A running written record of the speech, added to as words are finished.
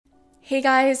Hey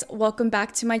guys, welcome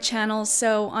back to my channel.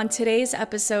 So on today's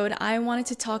episode, I wanted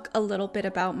to talk a little bit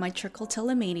about my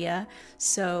trichotillomania.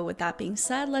 So with that being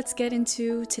said, let's get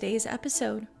into today's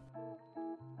episode.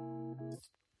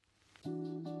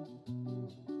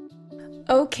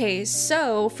 Okay,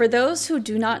 so for those who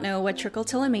do not know what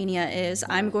trichotillomania is,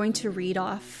 I'm going to read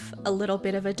off a little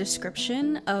bit of a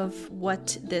description of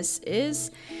what this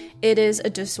is. It is a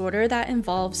disorder that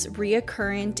involves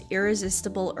recurrent,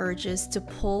 irresistible urges to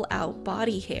pull out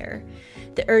body hair.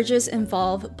 The urges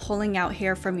involve pulling out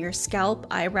hair from your scalp,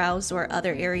 eyebrows, or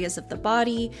other areas of the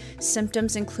body.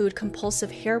 Symptoms include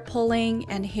compulsive hair pulling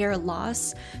and hair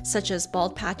loss, such as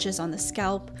bald patches on the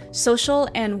scalp. Social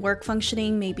and work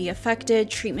functioning may be affected.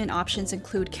 Treatment options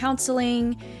include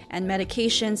counseling and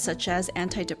medications such as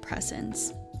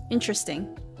antidepressants.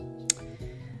 Interesting.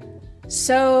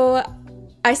 So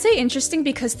I say interesting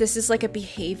because this is like a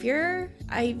behavior.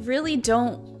 I really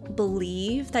don't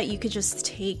believe that you could just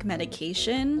take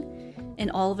medication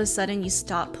and all of a sudden you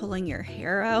stop pulling your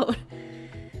hair out.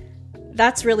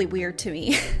 That's really weird to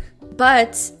me.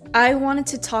 But I wanted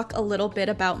to talk a little bit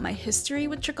about my history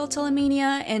with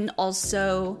trichotillomania and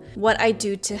also what I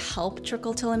do to help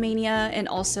trichotillomania and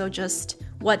also just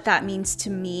what that means to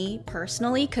me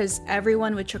personally, because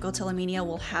everyone with trichotillomania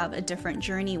will have a different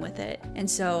journey with it. And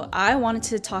so I wanted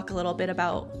to talk a little bit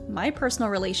about my personal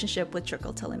relationship with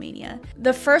trichotillomania.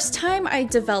 The first time I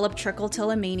developed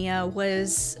trichotillomania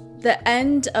was the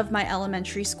end of my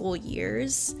elementary school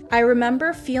years. I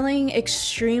remember feeling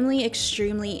extremely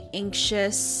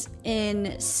anxious in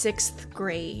 6th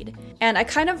grade. And I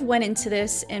kind of went into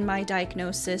this in my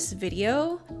diagnosis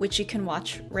video, which you can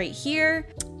watch right here.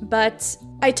 But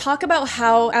I talk about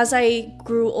how as I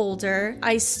grew older,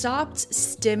 I stopped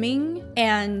stimming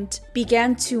and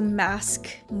began to mask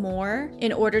more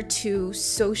in order to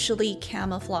socially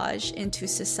camouflage into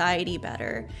society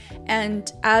better.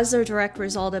 And as a direct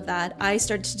result of that, I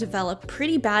started to develop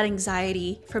pretty bad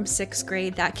anxiety from 6th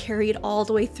grade that carried all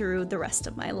the way through the rest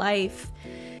of my life.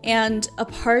 And a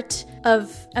part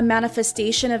of a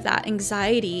manifestation of that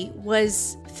anxiety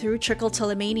was through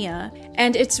trichotillomania.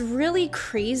 And it's really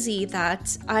crazy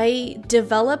that I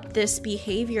developed this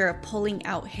behavior of pulling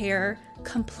out hair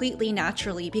completely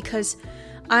naturally because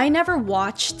I never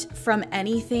watched from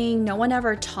anything. No one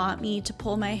ever taught me to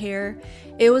pull my hair.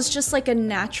 It was just like a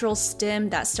natural stim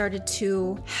that started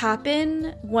to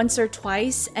happen once or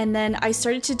twice. And then I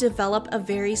started to develop a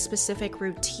very specific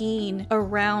routine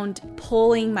around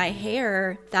pulling my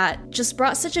hair that just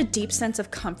brought such a deep sense of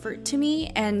comfort to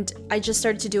me. And I just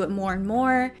started to do it more and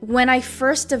more. When I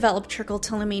first developed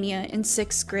trichotillomania in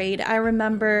 6th grade, I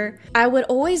remember I would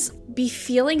always be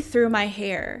feeling through my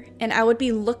hair and I would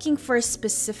be looking for a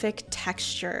specific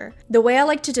texture. The way I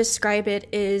like to describe it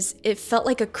is it felt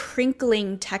like a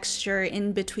crinkling texture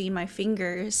in between my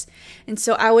fingers. And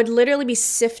so I would literally be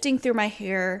sifting through my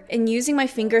hair and using my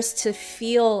fingers to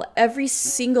feel every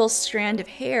single strand of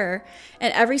hair.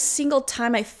 And every single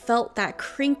time I felt that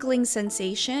crinkling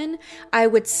sensation, I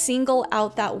would single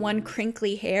out that one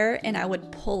crinkly hair and I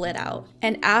would pull it out.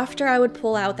 And after I would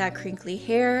pull out that crinkly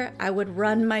hair, I would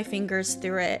run my fingers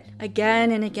through it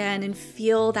again and again and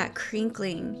feel that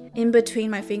crinkling in between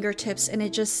my fingertips. And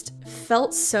it just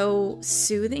felt so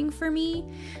soothing for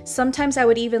me. Sometimes I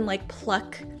would even like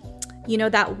pluck, you know,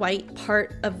 that white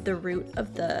part of the root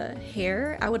of the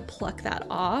hair. I would pluck that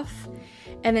off.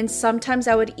 And then sometimes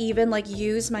I would even like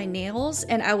use my nails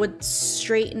and I would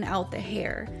straighten out the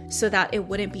hair so that it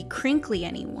wouldn't be crinkly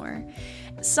anymore.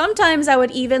 Sometimes I would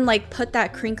even like put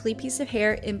that crinkly piece of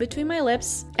hair in between my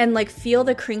lips and like feel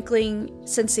the crinkling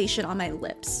sensation on my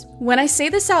lips. When I say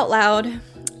this out loud,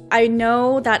 I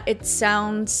know that it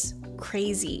sounds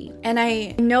crazy and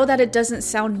I know that it doesn't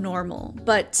sound normal,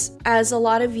 but as a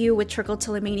lot of you with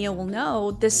trichotillomania will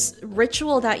know, this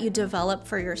ritual that you develop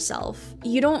for yourself,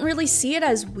 you don't really see it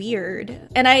as weird.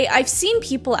 And I've seen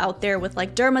people out there with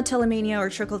like dermatillomania or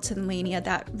trichotillomania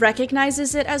that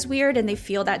recognizes it as weird and they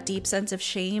feel that deep sense of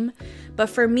shame. But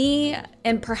for me,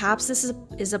 and perhaps this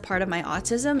is a part of my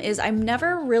autism, is I've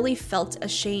never really felt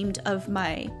ashamed of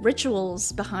my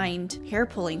rituals behind hair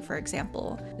pulling, for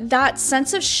example. That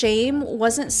sense of shame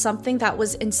wasn't something that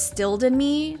was instilled in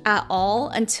me at all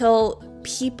until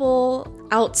people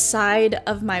outside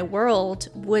of my world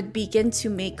would begin to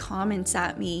make comments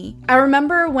at me. I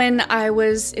remember when I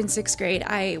was in 6th grade,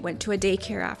 I went to a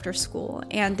daycare after school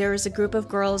and there was a group of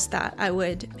girls that I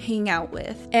would hang out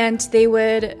with and they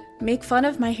would make fun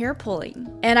of my hair pulling.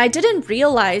 And I didn't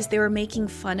realize they were making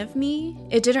fun of me.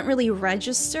 It didn't really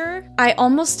register. I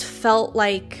almost felt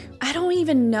like, I don't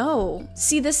even know.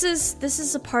 See, this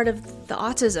is a part of the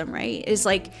autism, right? Is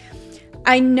like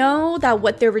I know that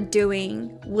what they were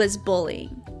doing was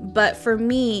bullying, but for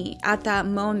me at that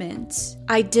moment,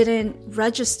 I didn't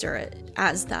register it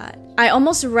as that. I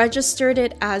almost registered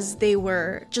it as they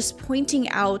were just pointing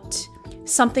out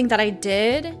something that I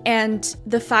did, and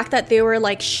the fact that they were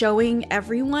like showing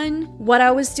everyone what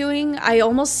I was doing, I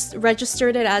almost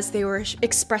registered it as they were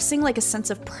expressing like a sense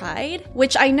of pride,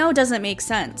 which I know doesn't make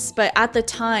sense, but at the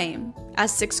time,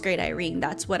 as 6th grade Irene,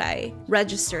 that's what I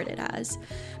registered it as.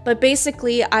 But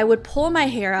basically, I would pull my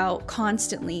hair out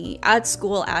constantly at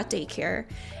school, at daycare.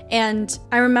 And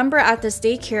I remember at this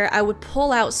daycare, I would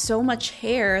pull out so much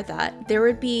hair that there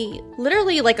would be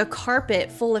literally like a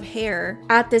carpet full of hair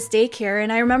at this daycare.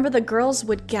 And I remember the girls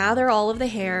would gather all of the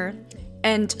hair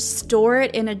and store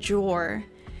it in a drawer.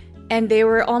 And they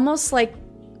were almost like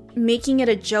making it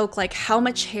a joke, like, how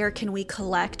much hair can we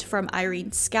collect from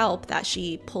Irene's scalp that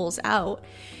she pulls out?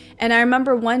 And I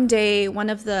remember one day, one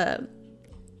of the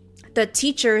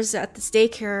teachers at this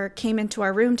daycare came into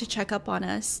our room to check up on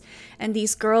us, and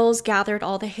these girls gathered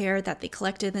all the hair that they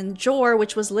collected in the drawer,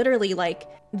 which was literally like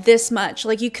this much.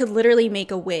 Like, you could literally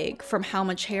make a wig from how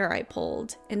much hair I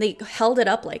pulled, and they held it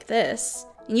up like this.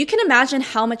 And you can imagine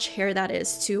how much hair that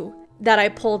is that I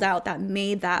pulled out that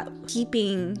made that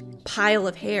heaping pile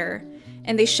of hair.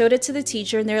 And they showed it to the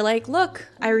teacher, and they're like, look,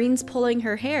 Irene's pulling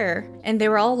her hair. And they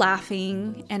were all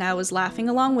laughing, and I was laughing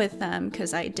along with them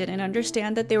because I didn't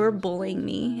understand that they were bullying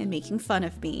me and making fun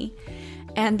of me.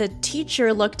 And the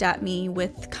teacher looked at me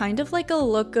with kind of like a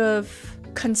look of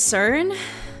concern.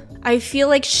 I feel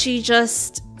like she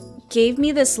just gave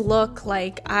me this look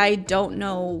like, I don't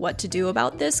know what to do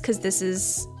about this because this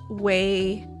is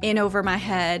way in over my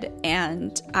head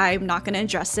and I'm not going to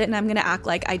address it, and I'm going to act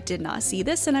like I did not see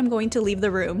this, and I'm going to leave the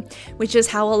room, which is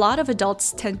how a lot of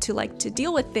adults tend to like to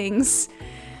deal with things.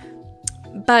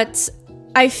 But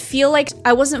I feel like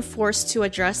I wasn't forced to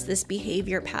address this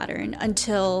behavior pattern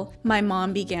until my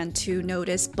mom began to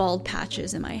notice bald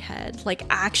patches in my head, like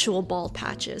actual bald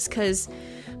patches, because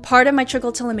part of my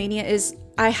trichotillomania is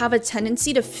I have a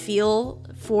tendency to feel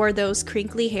for those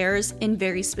crinkly hairs in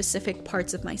very specific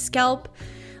parts of my scalp.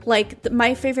 Like,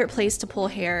 my favorite place to pull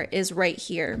hair is right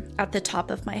here at the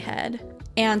top of my head.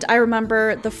 And I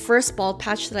remember the first bald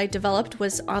patch that I developed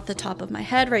was at the top of my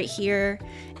head right here.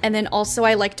 And then also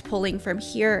I liked pulling from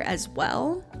here as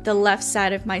well, the left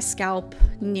side of my scalp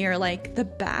near like the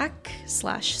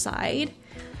back/side.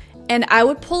 And I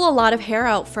would pull a lot of hair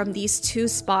out from these two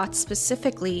spots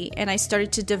specifically, and I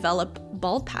started to develop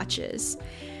bald patches.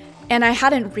 And I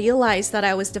hadn't realized that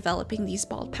I was developing these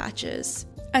bald patches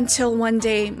until one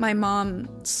day my mom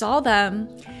saw them,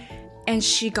 and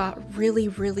she got really,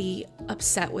 really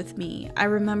upset with me. I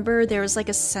remember there was like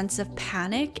a sense of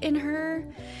panic in her,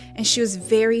 and she was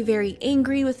very, very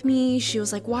angry with me. She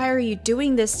was like, "Why are you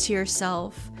doing this to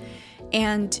yourself?"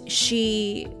 And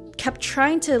she kept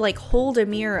trying to like hold a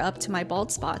mirror up to my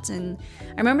bald spots, and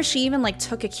I remember she even like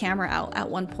took a camera out at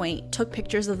one point, took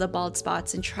pictures of the bald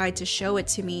spots and tried to show it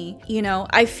to me. You know,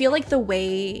 I feel like the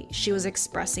way she was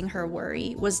expressing her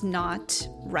worry was not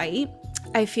right.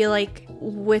 I feel like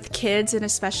with kids, and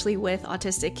especially with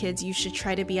autistic kids, you should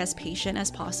try to be as patient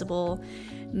as possible,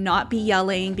 not be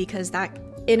yelling, because that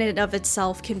in and of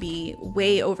itself can be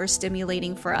way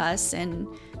overstimulating for us, and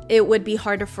it would be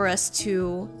harder for us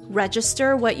to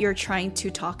register what you're trying to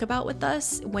talk about with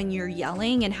us when you're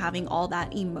yelling and having all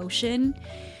that emotion.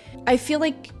 I feel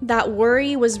like that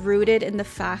worry was rooted in the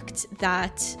fact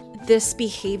that this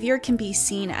behavior can be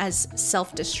seen as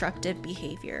self-destructive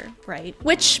behavior, right?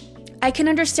 Which I can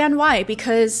understand why,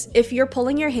 because if you're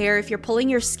pulling your hair, if you're pulling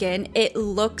your skin, it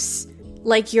looks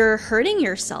like you're hurting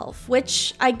yourself,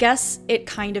 which I guess it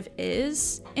kind of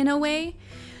is in a way,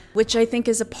 which I think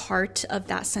is a part of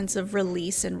that sense of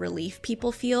release and relief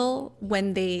people feel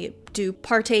when they do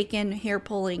partake in hair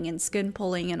pulling and skin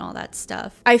pulling and all that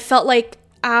stuff. I felt like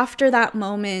after that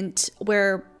moment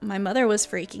where my mother was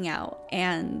freaking out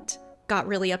and got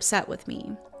really upset with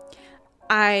me,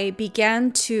 I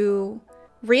began to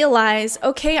realize,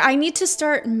 okay, I need to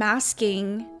start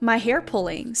masking my hair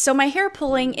pulling. So my hair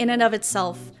pulling in and of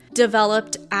itself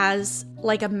developed as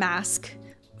like a mask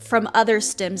from other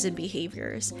stims and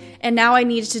behaviors. And now I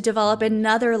needed to develop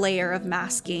another layer of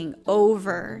masking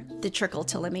over the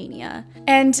trichotillomania.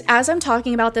 And as I'm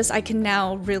talking about this, I can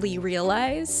now really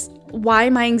realize why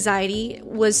my anxiety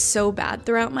was so bad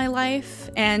throughout my life.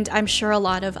 And I'm sure a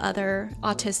lot of other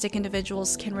autistic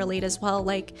individuals can relate as well.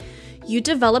 Like, you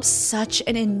develop such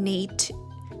an innate,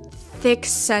 thick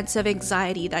sense of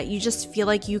anxiety that you just feel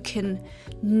like you can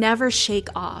never shake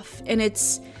off. And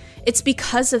it's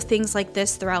because of things like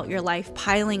this throughout your life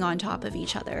piling on top of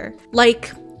each other.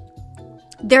 Like,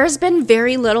 There's been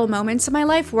very little moments in my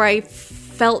life where I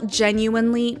felt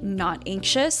genuinely not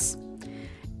anxious.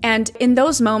 And in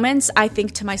those moments, I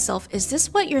think to myself, is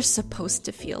this what you're supposed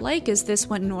to feel like? Is this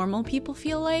what normal people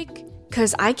feel like?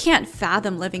 Because I can't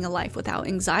fathom living a life without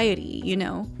anxiety, you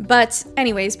know? But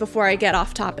anyways, before I get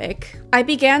off topic, I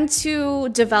began to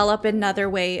develop another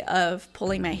way of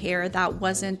pulling my hair that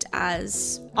wasn't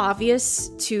as obvious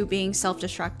to being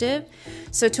self-destructive.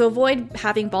 So to avoid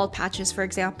having bald patches, for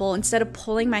example, instead of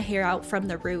pulling my hair out from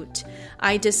the root,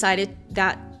 I decided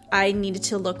that I needed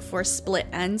to look for split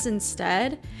ends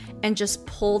instead and just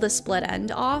pull the split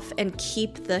end off and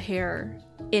keep the hair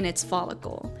in its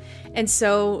follicle. And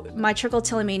so my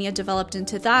trichotillomania developed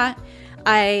into that.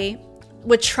 I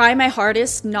would try my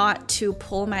hardest not to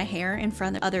pull my hair in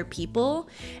front of other people,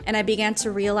 and I began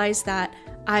to realize that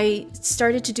I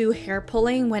started to do hair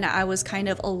pulling when I was kind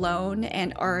of alone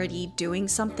and already doing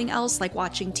something else, like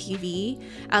watching TV,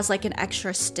 as like an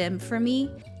extra stim for me.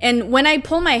 And when I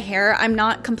pull my hair, I'm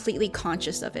not completely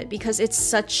conscious of it because it's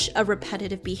such a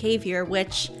repetitive behavior,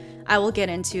 which I will get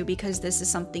into because this is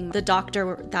something the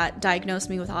doctor that diagnosed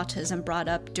me with autism brought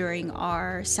up during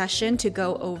our session to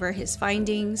go over his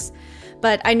findings.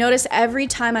 But I notice every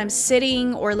time I'm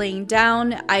sitting or laying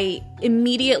down, I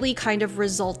immediately kind of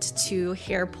result to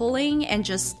hair pulling and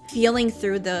just feeling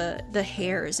through the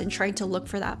hairs and trying to look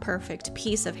for that perfect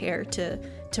piece of hair to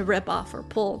rip off or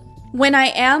pull. When I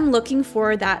am looking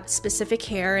for that specific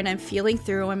hair and I'm feeling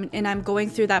through and I'm going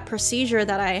through that procedure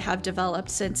that I have developed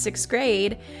since 6th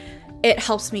grade, it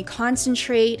helps me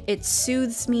concentrate, it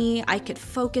soothes me, I could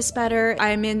focus better.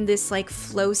 I'm in this like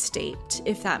flow state,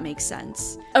 if that makes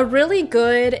sense. A really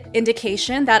good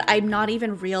indication that I'm not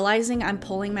even realizing I'm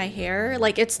pulling my hair,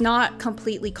 like it's not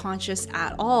completely conscious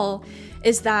at all,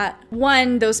 is that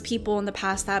one, those people in the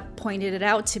past that pointed it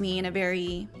out to me in a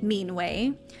very mean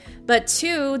way. But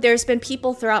two, there's been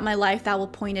people throughout my life that will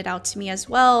point it out to me as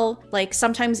well, like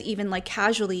sometimes even like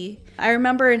casually. I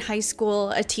remember in high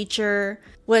school, a teacher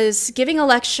was giving a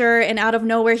lecture and out of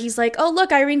nowhere he's like, oh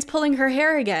look, Irene's pulling her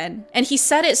hair again. And he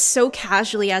said it so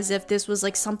casually as if this was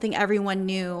like something everyone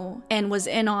knew and was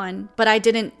in on, but I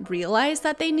didn't realize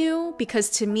that they knew because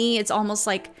to me it's almost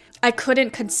like I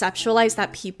couldn't conceptualize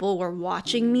that people were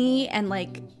watching me and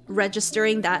like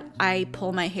registering that I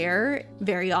pull my hair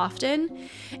very often.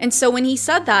 And so when he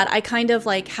said that, I kind of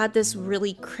like had this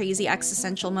really crazy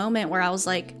existential moment where I was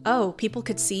like, oh, people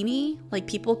could see me? Like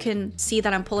people can see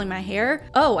that I'm pulling my hair?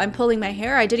 Oh, I'm pulling my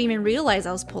hair? I didn't even realize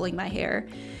I was pulling my hair.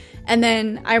 And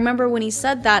then I remember when he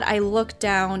said that, I looked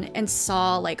down and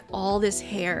saw like all this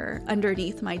hair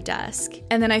underneath my desk.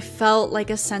 And then I felt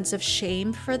like a sense of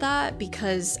shame for that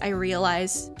because I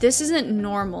realized this isn't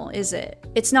normal, is it?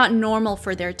 It's not normal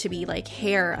for there to be like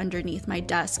hair underneath my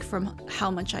desk from how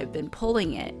much I've been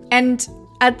pulling it. And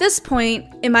at this point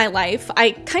in my life,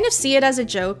 I kind of see it as a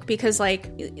joke because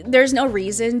like there's no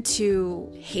reason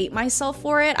to hate myself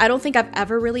for it. I don't think I've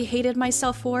ever really hated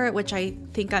myself for it, which I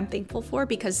think I'm thankful for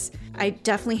because I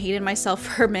definitely hated myself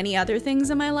for many other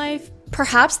things in my life.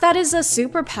 Perhaps that is a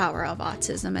superpower of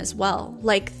autism as well.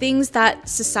 Like things that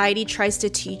society tries to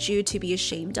teach you to be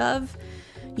ashamed of,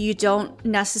 you don't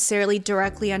necessarily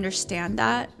directly understand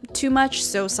that too much.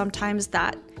 So sometimes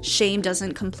that shame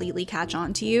doesn't completely catch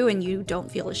on to you and you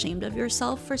don't feel ashamed of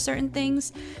yourself for certain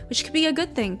things, which could be a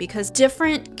good thing because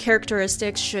different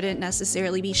characteristics shouldn't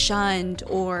necessarily be shunned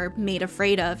or made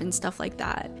afraid of and stuff like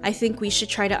that. I think we should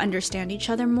try to understand each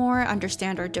other more,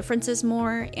 understand our differences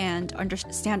more, and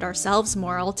understand ourselves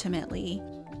more ultimately.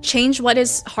 Change what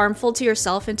is harmful to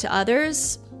yourself and to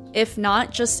others. If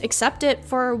not, just accept it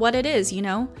for what it is, you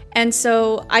know? And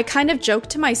so I kind of joke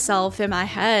to myself in my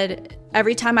head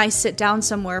every time I sit down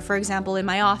somewhere, for example, in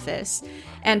my office,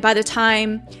 and by the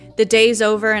time the day's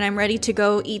over and I'm ready to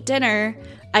go eat dinner,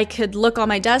 I could look on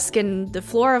my desk and the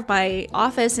floor of my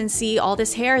office and see all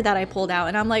this hair that I pulled out.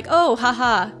 And I'm like, oh,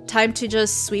 haha, time to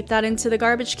just sweep that into the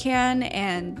garbage can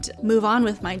and move on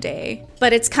with my day.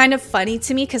 But it's kind of funny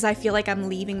to me because I feel like I'm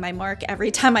leaving my mark every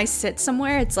time I sit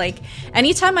somewhere. It's like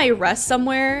anytime I rest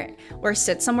somewhere or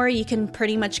sit somewhere, you can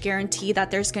pretty much guarantee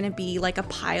that there's going to be like a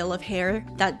pile of hair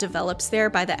that develops there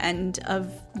by the end of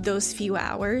those few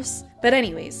hours. But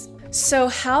anyways, so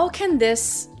how can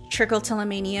this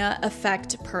trichotillomania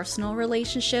affect personal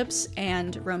relationships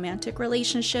and romantic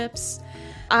relationships?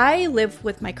 I live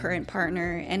with my current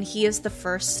partner, and he is the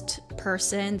first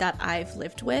person that I've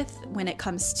lived with when it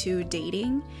comes to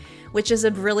dating, which is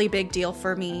a really big deal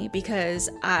for me because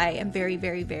I am very,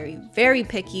 very, very, very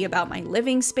picky about my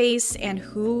living space and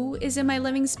who is in my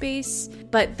living space.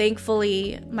 But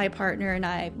thankfully, my partner and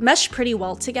I mesh pretty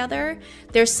well together.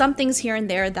 There's some things here and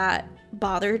there that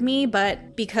bothered me,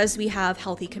 but because we have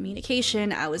healthy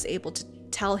communication, I was able to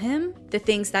tell him the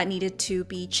things that needed to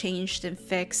be changed and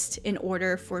fixed in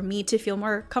order for me to feel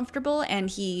more comfortable. And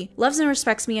he loves and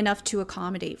respects me enough to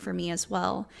accommodate for me as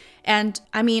well. And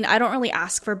I mean, I don't really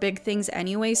ask for big things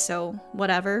anyway, so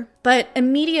whatever. But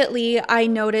immediately I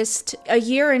noticed a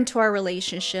year into our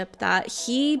relationship that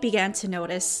he began to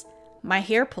notice my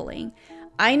hair pulling.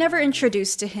 I never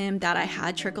introduced to him that I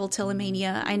had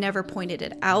trichotillomania. I never pointed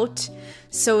it out.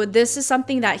 So this is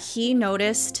something that he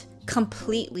noticed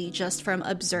completely just from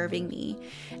observing me.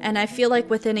 And I feel like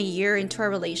within a year into our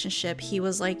relationship, he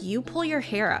was like, you pull your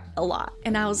hair a lot.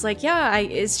 And I was like, yeah,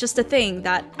 it's just a thing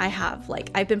that I have. Like,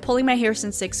 I've been pulling my hair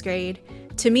since 6th grade.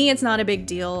 To me, it's not a big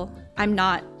deal. I'm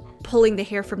not pulling the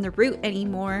hair from the root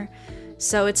anymore.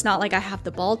 So it's not like I have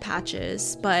the bald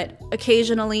patches, but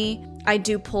occasionally I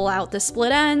do pull out the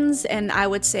split ends, and I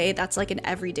would say that's like an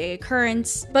everyday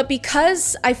occurrence. But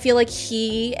because I feel like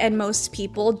he and most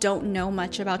people don't know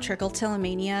much about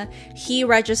trichotillomania, he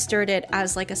registered it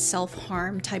as like a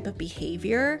self-harm type of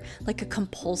behavior, like a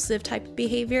compulsive type of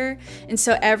behavior. And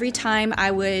so every time I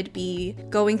would be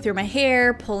going through my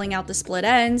hair, pulling out the split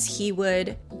ends, he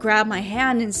would grab my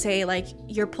hand and say like,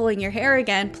 you're pulling your hair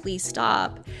again, please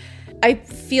stop. I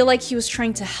feel like he was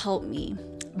trying to help me.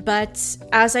 But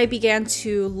as I began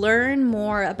to learn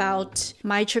more about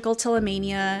my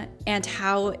trichotillomania and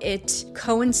how it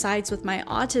coincides with my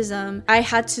autism, I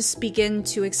had to begin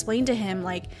to explain to him,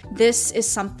 like, this is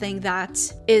something that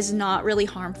is not really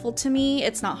harmful to me.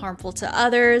 It's not harmful to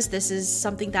others. This is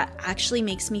something that actually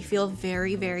makes me feel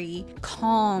very, very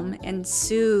calm and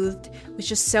soothed, which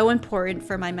is so important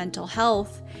for my mental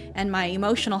health and my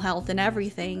emotional health and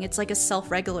everything. It's like a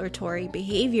self-regulatory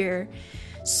behavior.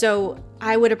 So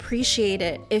I would appreciate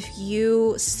it if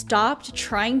you stopped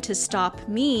trying to stop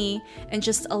me and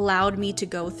just allowed me to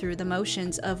go through the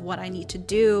motions of what I need to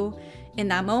do in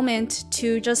that moment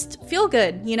to just feel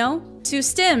good, you know, to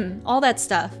stim, all that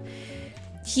stuff.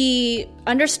 He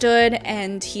understood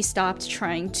and he stopped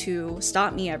trying to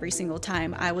stop me every single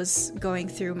time I was going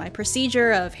through my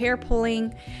procedure of hair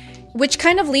pulling. Which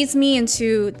kind of leads me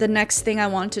into the next thing I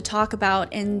want to talk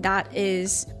about, and that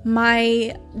is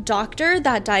my doctor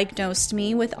that diagnosed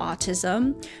me with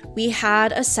autism. We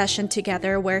had a session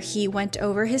together where he went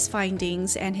over his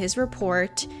findings and his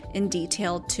report in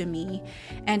detail to me.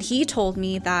 And he told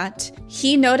me that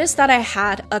he noticed that I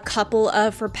had a couple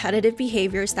of repetitive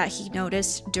behaviors that he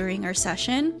noticed during our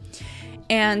session.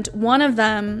 And one of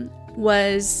them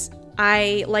was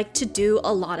I like to do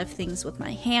a lot of things with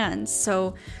my hands.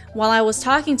 So while I was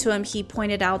talking to him, he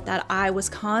pointed out that I was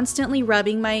constantly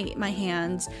rubbing my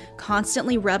hands,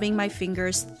 constantly rubbing my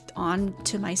fingers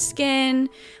onto my skin,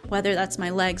 whether that's my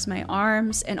legs, my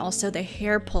arms, and also the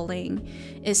hair pulling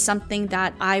is something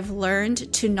that I've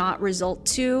learned to not resort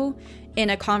to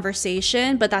in a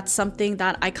conversation, but that's something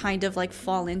that I kind of like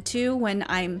fall into when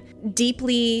I'm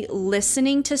deeply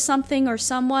listening to something or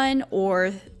someone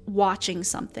or watching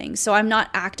something. So I'm not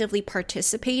actively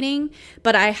participating,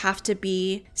 but I have to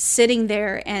be sitting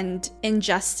there and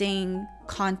ingesting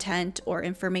content or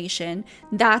information.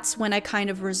 That's when I kind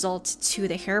of result to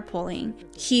the hair pulling.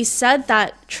 He said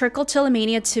that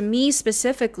trichotillomania to me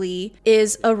specifically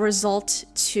is a result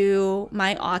to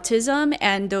my autism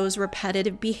and those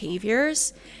repetitive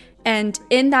behaviors. And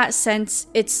in that sense,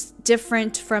 it's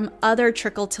different from other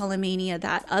trichotillomania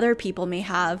that other people may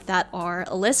have that are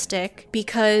allistic,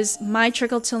 because my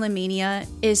trichotillomania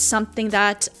is something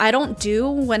that I don't do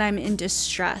when I'm in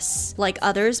distress like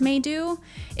others may do.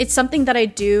 It's something that I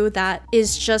do that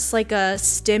is just like a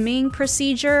stimming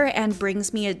procedure and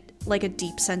brings me a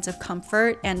deep sense of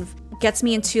comfort and gets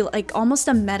me into like almost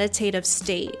a meditative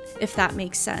state, if that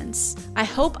makes sense. I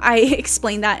hope I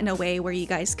explained that in a way where you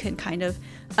guys can kind of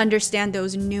understand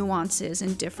those nuances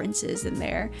and differences in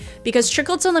there, because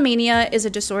trichotillomania is a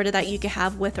disorder that you can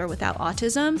have with or without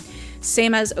autism,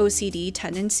 same as OCD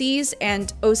tendencies.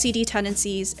 And OCD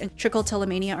tendencies and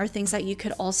trichotillomania are things that you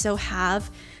could also have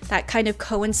that kind of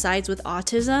coincides with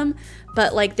autism,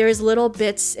 but like there's little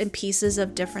bits and pieces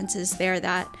of differences there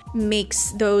that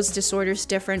makes those disorders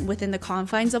different within the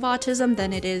confines of autism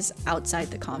than it is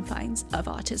outside the confines of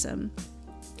autism.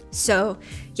 So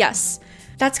yes,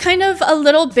 that's kind of a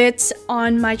little bit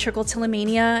on my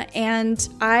trichotillomania, and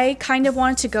I kind of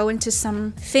wanted to go into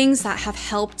some things that have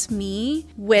helped me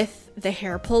with the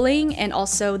hair pulling and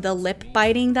also the lip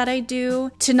biting that I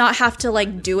do to not have to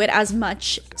like do it as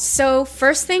much. So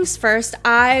first things first,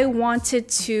 I wanted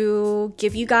to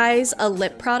give you guys a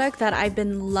lip product that I've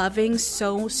been loving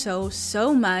so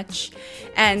much,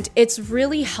 and it's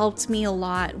really helped me a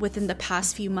lot within the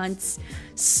past few months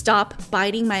stop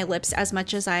biting my lips as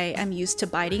much as I am used to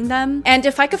biting them. And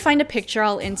if I could find a picture,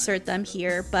 I'll insert them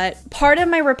here. But part of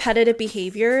my repetitive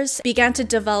behaviors began to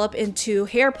develop into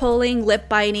hair pulling, lip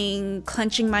biting,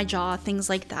 clenching my jaw, things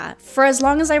like that. For as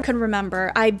long as I could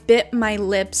remember, I bit my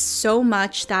lips so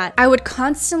much that I would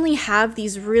constantly have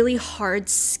these really hard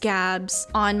scabs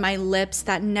on my lips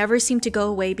that never seemed to go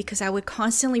away because I would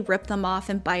constantly rip them off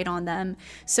and bite on them.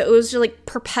 So it was just like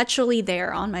perpetually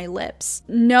there on my lips.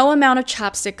 No amount of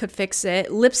chapstick could fix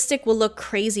it. Lipstick will look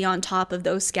crazy on top of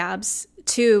those scabs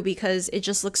too because it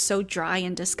just looks so dry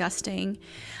and disgusting.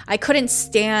 I couldn't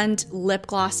stand lip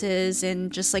glosses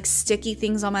and just like sticky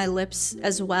things on my lips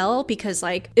as well because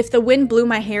like if the wind blew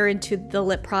my hair into the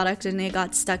lip product and it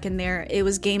got stuck in there, it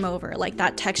was game over. Like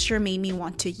that texture made me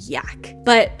want to yak.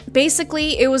 But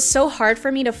basically it was so hard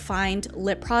for me to find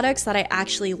lip products that I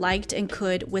actually liked and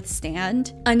could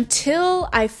withstand until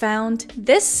I found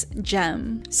this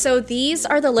gem. So these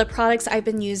are the lip products I've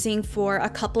been using for a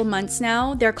couple months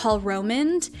now. They're called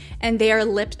Romand and they are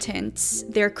lip tints.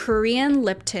 They're Korean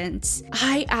lip tints.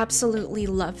 I absolutely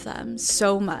love them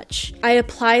so much. I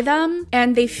apply them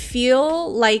and they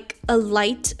feel like a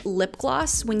light lip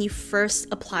gloss when you first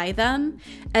apply them,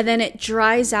 and then it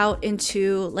dries out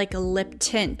into like a lip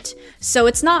tint. So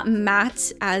it's not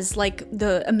matte as like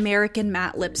the American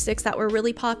matte lipsticks that were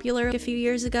really popular a few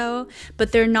years ago,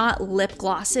 but they're not lip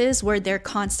glosses where they're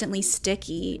constantly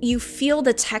sticky. You feel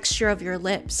the texture of your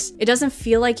lips. It doesn't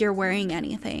feel like you're wearing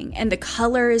anything, and the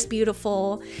color is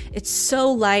beautiful. It's so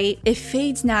light, it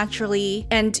fades naturally,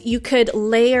 and you could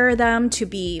layer them to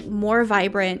be more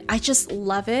vibrant. I just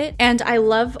love it, and I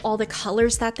love all the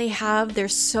colors that they have. They're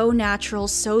so natural,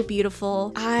 so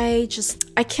beautiful. I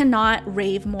cannot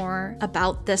rave more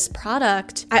about this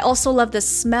product. I also love the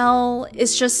smell.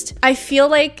 It's just, I feel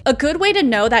like a good way to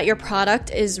know that your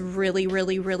product is really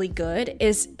good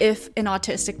is if an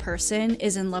autistic person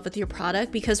is in love with your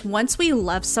product, because once we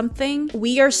love something,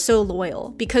 we are so loyal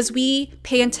because we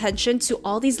pay attention to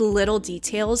all these little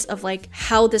details of like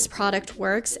how this product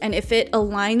works, and if it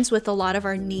aligns with a lot of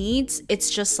our needs,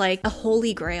 it's just like a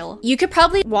holy grail. You could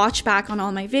probably watch back on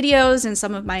all my videos and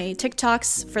some of my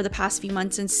TikToks for the past few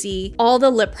months and see all the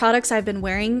lip products I've been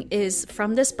wearing is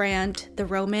from this brand, the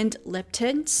Romand lip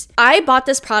tints. I bought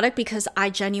this product because I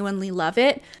genuinely love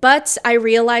it, but I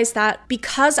realized that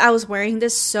because I was wearing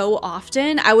this so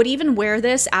often, I would even wear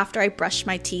this after I brushed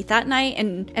my teeth at night,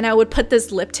 and I would put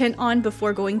this lip tint on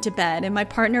before going to bed, and my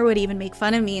partner would even make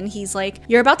fun of me, and he's like,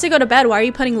 "You're about to go to bed, why are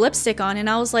you putting lipstick on?" And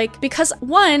I was like, because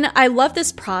one, I love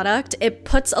this product. It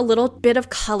puts a little bit of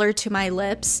color to my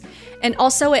lips, and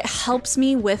also it helps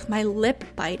me with my lip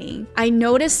biting. I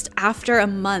noticed after a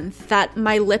month that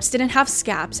my lips didn't have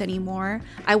scabs anymore.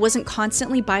 I wasn't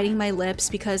constantly biting my lips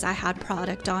because I had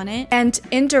product on it, and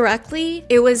indirectly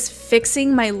it was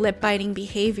fixing my lip biting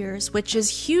behaviors, which is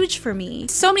huge for me.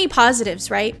 So many positives,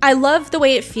 right? I love the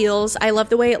way it feels, I love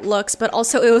the way it looks, but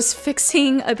also it was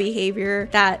fixing a behavior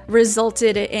that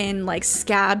resulted in like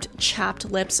scabbed,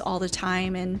 chapped lips all the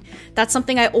time, and that's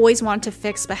something I always wanted to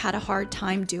fix but had a hard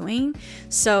time doing.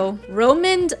 So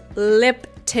Romand lip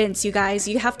tints, you guys,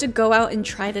 you have to go out and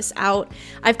try this out.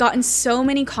 I've gotten so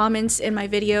many comments in my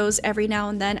videos every now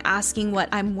and then asking what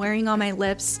I'm wearing on my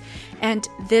lips, and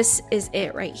this is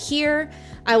it right here.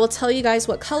 I will tell you guys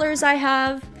what colors I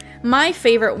have. My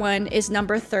favorite one is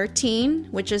number 13,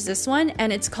 which is this one,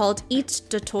 and it's called Eat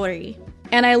Dotori.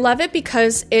 And I love it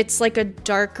because it's like a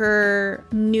darker,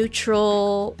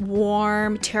 neutral,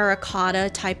 warm terracotta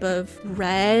type of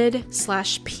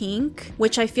red/pink,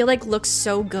 which I feel like looks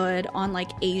so good on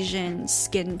like Asian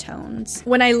skin tones.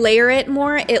 When I layer it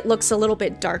more, it looks a little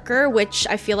bit darker, which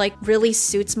I feel like really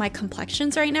suits my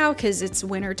complexions right now because it's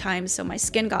winter time, so my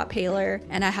skin got paler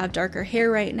and I have darker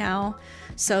hair right now.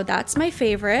 So that's my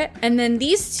favorite. And then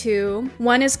these two,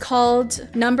 one is called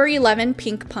number 11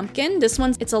 Pink Pumpkin. This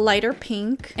one's, it's a lighter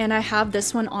pink, and I have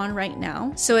this one on right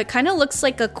now. So it kind of looks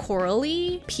like a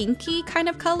corally, pinky kind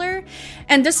of color.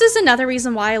 And this is another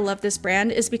reason why I love this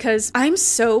brand, is because I'm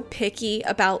so picky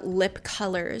about lip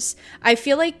colors. I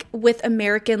feel like with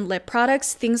American lip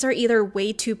products, things are either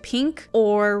way too pink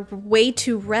or way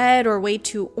too red or way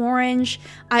too orange.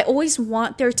 I always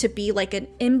want there to be like an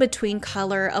in-between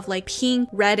color of like pink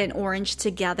blending red and orange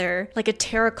together, like a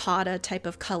terracotta type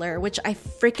of color, which I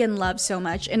freaking love so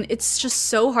much. And it's just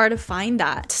so hard to find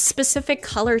that specific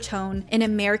color tone in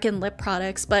American lip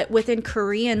products, but within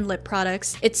Korean lip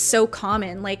products, it's so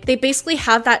common. Like they basically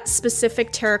have that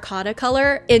specific terracotta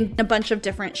color in a bunch of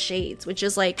different shades, which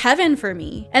is like heaven for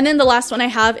me. And then the last one I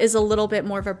have is a little bit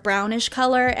more of a brownish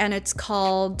color, and it's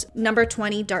called number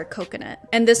 20 Dark Coconut.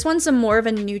 And this one's a more of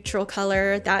a neutral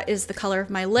color. That is the color of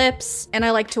my lips, and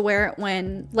I like to wear it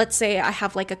when, let's say, I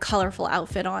have like a colorful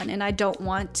outfit on and I don't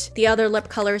want the other lip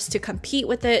colors to compete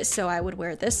with it, so I would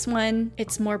wear this one.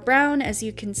 It's more brown, as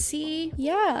you can see.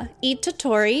 Yeah, Eat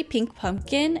Totori, Pink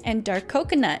Pumpkin, and Dark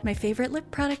Coconut, my favorite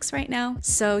lip products right now.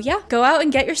 So yeah, go out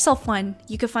and get yourself one.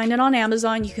 You can find it on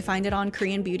Amazon, you can find it on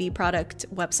Korean beauty product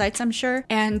websites, I'm sure,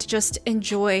 and just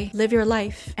enjoy, live your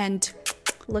life, and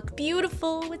look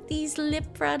beautiful with these lip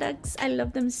products. I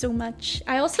love them so much.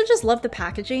 I also just love the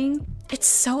packaging. It's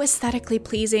so aesthetically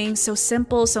pleasing, so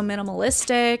simple, so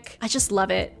minimalistic. I just love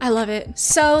it. I love it.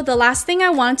 So the last thing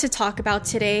I wanted to talk about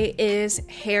today is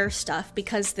hair stuff,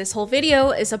 because this whole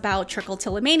video is about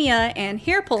trichotillomania and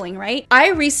hair pulling, right? I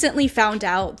recently found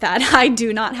out that I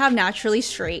do not have naturally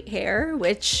straight hair,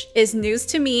 which is news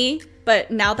to me.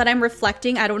 But now that I'm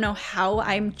reflecting, I don't know how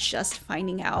I'm just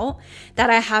finding out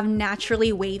that I have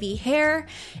naturally wavy hair.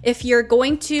 If you're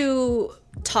going to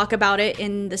talk about it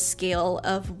in the scale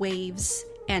of waves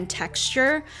and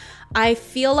texture, I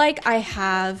feel like I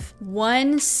have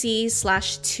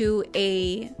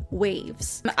 1C/2A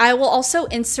waves. I will also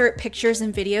insert pictures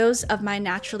and videos of my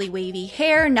naturally wavy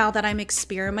hair now that I'm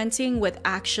experimenting with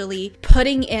actually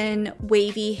putting in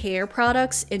wavy hair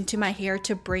products into my hair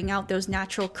to bring out those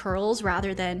natural curls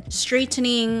rather than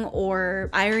straightening or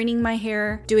ironing my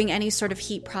hair, doing any sort of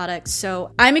heat products.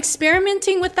 So I'm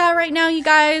experimenting with that right now, you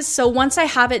guys. So once I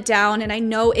have it down and I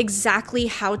know exactly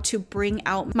how to bring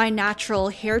out my natural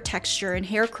hair texture and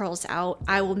hair curls out,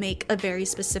 I will make a very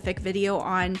specific video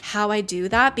on how I do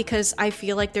that, because I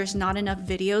feel like there's not enough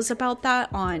videos about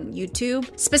that on YouTube.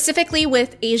 Specifically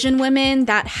with Asian women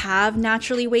that have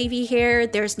naturally wavy hair,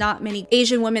 there's not many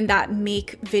Asian women that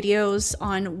make videos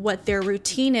on what their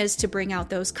routine is to bring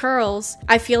out those curls.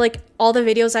 I feel like all the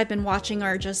videos I've been watching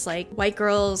are just like white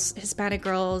girls, Hispanic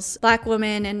girls, black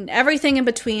women, and everything in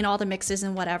between, all the mixes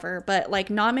and whatever. But like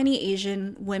not many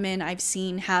Asian women I've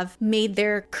seen have made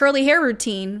their curly hair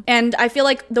routine. And I feel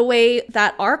like the way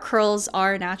that our curls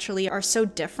are naturally are so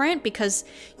different, because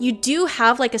you do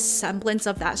have like a semblance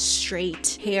of that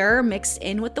straight hair mixed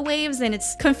in with the waves, and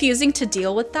it's confusing to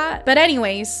deal with that. But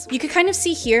anyways, you can kind of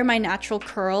see here my natural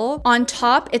curl. On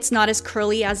top, it's not as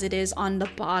curly as it is on the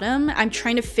bottom. I'm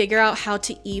trying to figure out how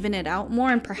to even it out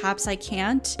more, and perhaps I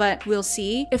can't, but we'll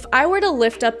see. If I were to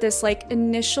lift up this like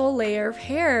initial layer of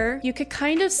hair, you could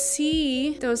kind of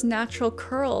see those natural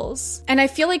curls. And I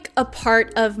feel like a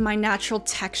part of my natural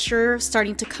texture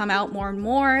starting to come out more and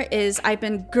more is I've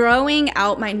been growing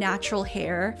out my natural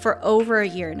hair for over a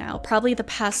year now, probably the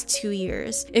past 2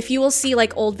 years. If you will see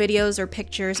like old videos or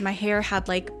pictures, my hair had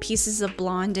like pieces of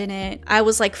blonde in it. I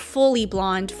was like fully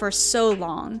blonde for so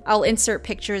long. I'll insert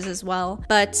pictures as well.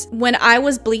 But when I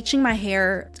was bleaching my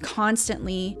hair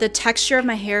constantly, the texture of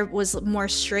my hair was more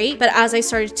straight. But as I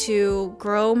started to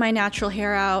grow my natural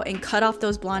hair out and cut off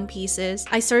those blonde pieces,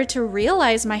 I started to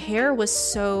realize my hair was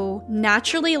so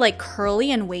naturally like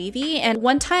curly and wavy. And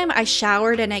one time I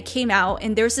showered and I came out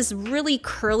and there's this really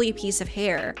curly piece of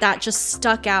hair that just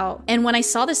stuck out. And when I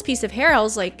saw this piece of hair, I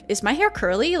was like, is my hair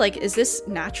curly? Like, is this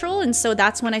natural? And so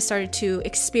that's when I started to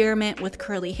experiment with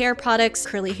curly hair products,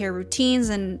 curly hair routines.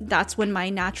 And that's when my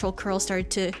natural curls started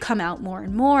to come out more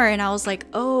and more. And I was like,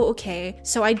 oh, okay.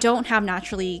 So I don't have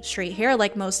naturally straight hair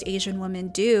like most Asian women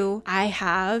do. I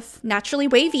have naturally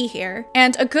wavy hair.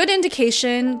 And a good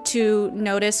indication to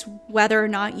notice whether or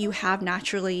not you have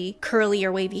naturally curly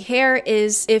or wavy hair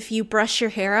is if you brush your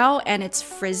hair out and it's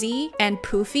frizzy and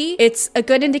poofy. It's a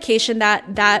good indication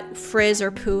that that frizz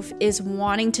or poof is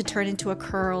wanting to turn into a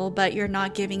curl, but you're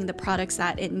not giving the products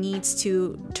that it needs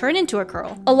to turn into a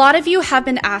curl. A lot of you have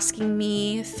been asking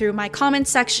me through my comment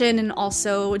section and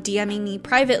also DMing me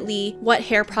privately what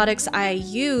hair products I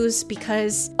use,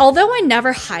 because although I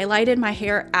never highlighted my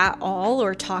hair at all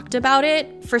or talked about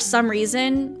it, for some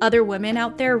reason other women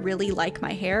out there really like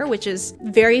my hair, which is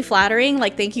very flattering.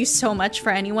 Like, thank you so much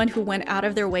for anyone who went out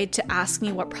of their way to ask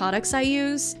me what products I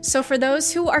use. So for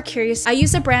those who are curious, I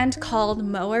use a brand called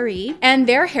Moari, and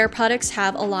their hair products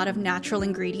have a lot of natural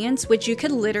ingredients which you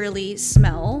could literally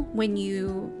smell when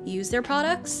you use their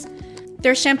products.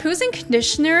 Their shampoos and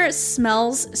conditioner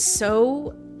smells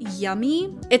so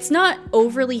yummy. It's not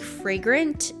overly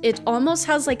fragrant. It almost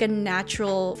has like a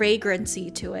natural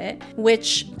fragrancy to it,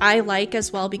 which I like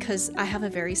as well because I have a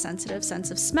very sensitive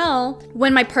sense of smell.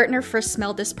 When my partner first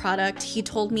smelled this product, he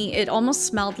told me it almost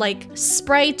smelled like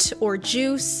Sprite or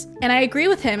juice. And I agree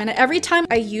with him. And every time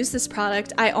I use this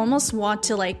product, I almost want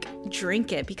to like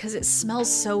drink it because it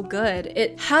smells so good.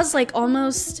 It has like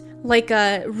almost like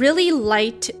a really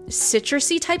light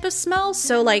citrusy type of smell.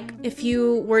 So like if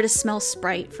you were to smell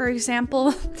Sprite, for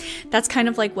example, that's kind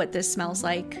of like what this smells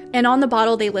like. And on the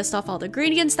bottle, they list off all the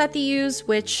ingredients that they use,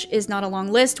 which is not a long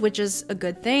list, which is a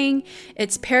good thing.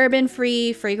 It's paraben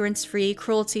free, fragrance free,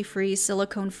 cruelty free,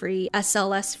 silicone free,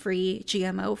 SLS free,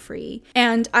 GMO free.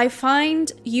 And I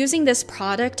find using this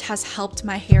product has helped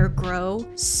my hair grow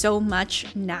so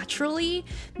much naturally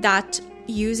that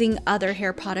using other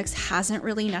hair products hasn't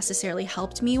really necessarily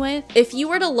helped me with. If you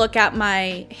were to look at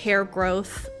my hair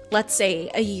growth, let's say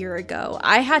a year ago,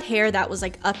 I had hair that was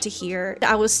like up to here.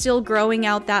 I was still growing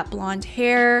out that blonde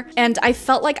hair, and I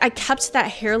felt like I kept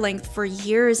that hair length for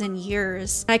years and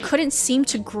years. I couldn't seem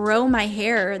to grow my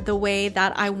hair the way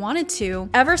that I wanted to.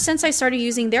 Ever since I started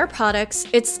using their products,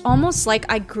 it's almost like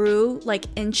I grew like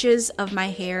inches of my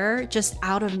hair just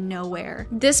out of nowhere.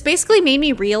 This basically made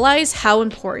me realize how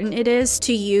important it is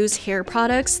to use hair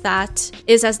products that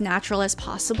is as natural as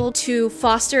possible to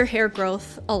foster hair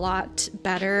growth a lot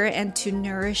better and to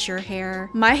nourish your hair.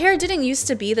 My hair didn't used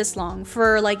to be this long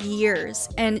for like years,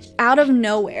 and out of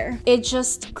nowhere, it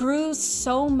just grew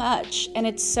so much and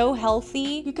it's so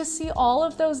healthy. You can see all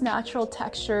of those natural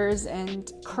textures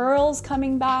and curls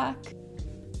coming back.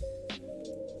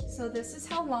 So this is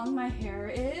how long my hair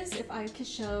is if I could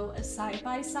show a side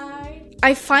by side.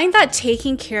 I find that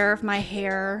taking care of my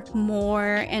hair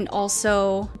more and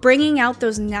also bringing out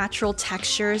those natural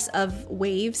textures of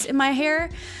waves in my hair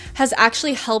has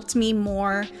actually helped me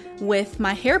more with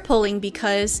my hair pulling,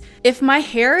 because if my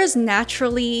hair is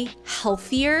naturally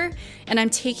healthier and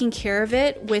I'm taking care of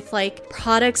it with like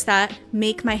products that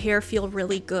make my hair feel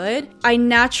really good, I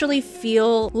naturally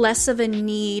feel less of a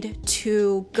need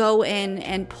to go in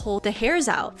and pull the hairs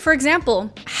out. For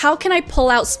example, how can I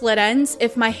pull out split ends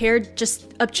if my hair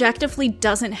just objectively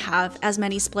doesn't have as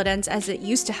many split ends as it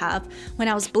used to have when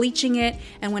I was bleaching it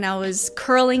and when I was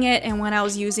curling it and when I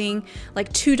was using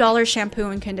like $2 shampoo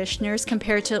and conditioners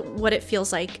compared to what it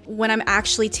feels like when I'm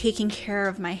actually taking care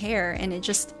of my hair and it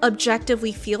just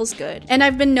objectively feels good. And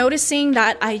I've been noticing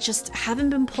that I just haven't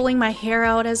been pulling my hair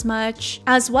out as much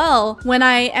as well. When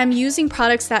I am using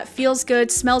products that feels good,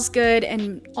 smells good,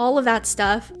 and all of that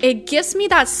stuff, it gives me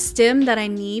that stim that I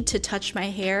need to touch my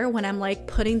hair when I'm like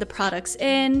putting the products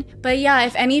in. But yeah,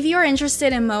 if any of you are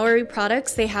interested in Mowry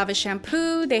products, they have a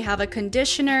shampoo, they have a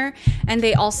conditioner, and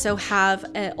they also have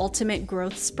an ultimate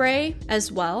growth spray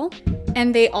as well.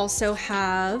 And they also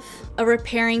have a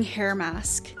repairing hair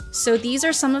mask. So these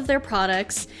are some of their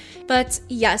products. But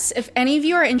yes, if any of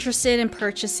you are interested in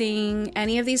purchasing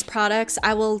any of these products,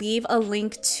 I will leave a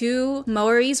link to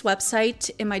Mowry's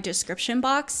website in my description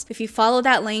box. If you follow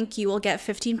that link, you will get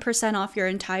 15% off your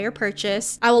entire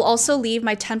purchase. I will also leave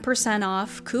my 10%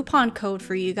 off coupon code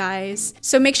for you guys.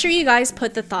 So make sure you guys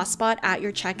put the ThoughtSpot at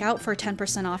your checkout for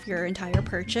 10% off your entire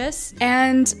purchase.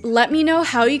 And let me know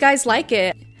how you guys like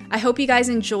it. I hope you guys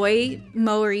enjoy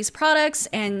Mowry's products,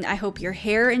 and I hope your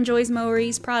hair enjoys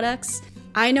Mowry's products.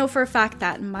 I know for a fact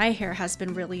that my hair has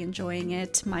been really enjoying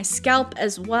it, my scalp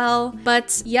as well.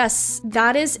 But yes,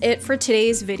 that is it for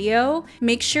today's video.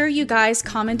 Make sure you guys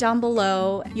comment down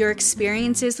below your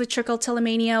experiences with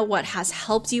trichotillomania, what has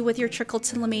helped you with your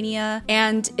trichotillomania,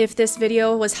 and if this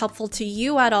video was helpful to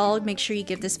you at all, make sure you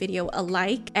give this video a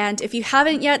like. And if you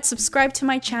haven't yet, subscribe to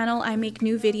my channel. I make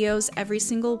new videos every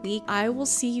single week. I will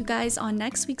see you guys on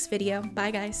next week's video.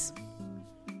 Bye guys.